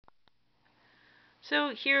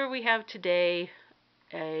So here we have today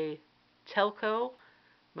a Telco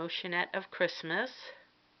Motionette of Christmas.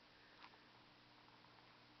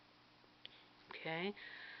 Okay,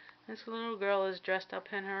 this little girl is dressed up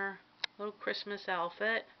in her little Christmas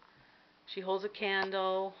outfit. She holds a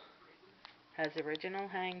candle, has the original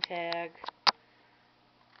hang tag.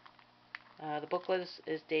 The book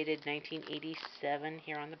is dated 1987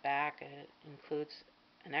 here on the back. It includes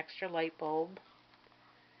an extra light bulb.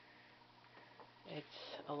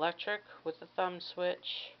 It's electric with a thumb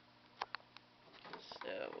switch.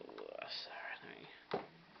 So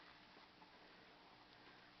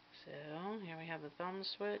here we have the thumb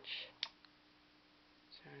switch.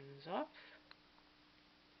 Turns off,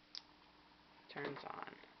 turns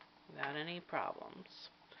on without any problems.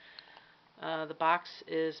 The box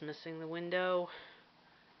is missing the window.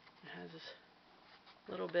 It has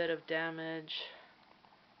a little bit of damage,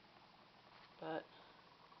 but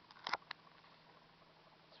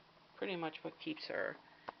it's pretty much what keeps her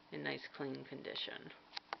in nice clean condition.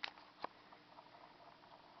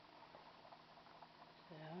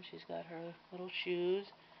 So she's got her little shoes.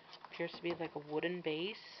 Appears to be like a wooden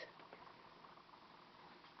base.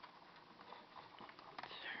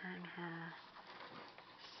 Turn her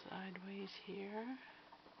sideways here,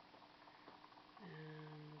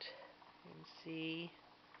 and you can see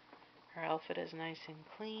her outfit is nice and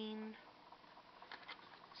clean,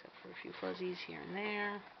 except for a few fuzzies here and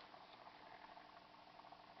there.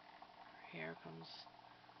 Her hair comes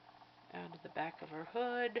out of the back of her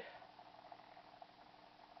hood.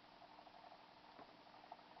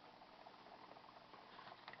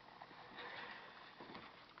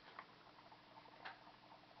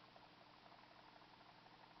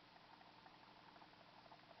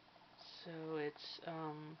 So it's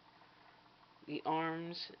the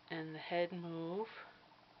arms and the head move,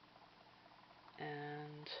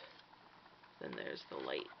 and then there's the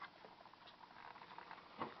light.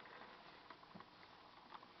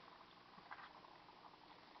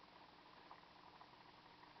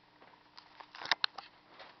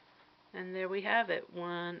 And there we have it,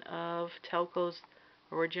 one of Telco's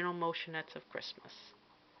original Motionettes of Christmas.